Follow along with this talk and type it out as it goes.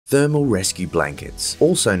Thermal rescue blankets,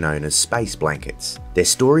 also known as space blankets. Their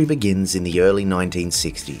story begins in the early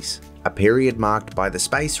 1960s, a period marked by the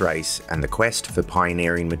space race and the quest for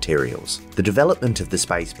pioneering materials. The development of the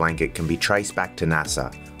space blanket can be traced back to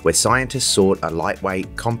NASA, where scientists sought a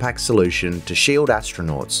lightweight, compact solution to shield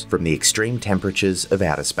astronauts from the extreme temperatures of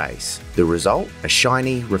outer space. The result? A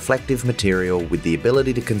shiny, reflective material with the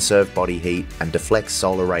ability to conserve body heat and deflect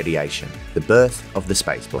solar radiation. The birth of the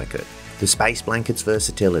space blanket. The space blanket's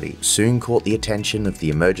versatility soon caught the attention of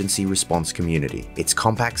the emergency response community. Its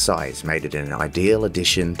compact size made it an ideal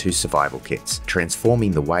addition to survival kits,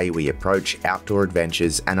 transforming the way we approach outdoor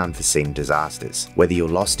adventures and unforeseen disasters. Whether you're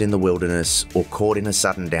lost in the wilderness or caught in a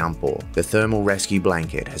sudden downpour, the thermal rescue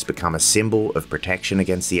blanket has become a symbol of protection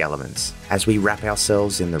against the elements. As we wrap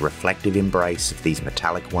ourselves in the reflective embrace of these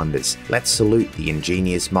metallic wonders, let's salute the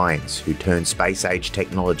ingenious minds who turned space-age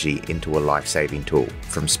technology into a life-saving tool.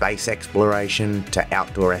 From space exploration to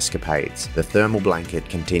outdoor escapades, the thermal blanket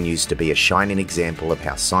continues to be a shining example of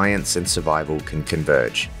how science and survival can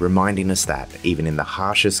converge, reminding us that, even in the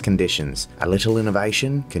harshest conditions, a little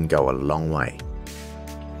innovation can go a long way.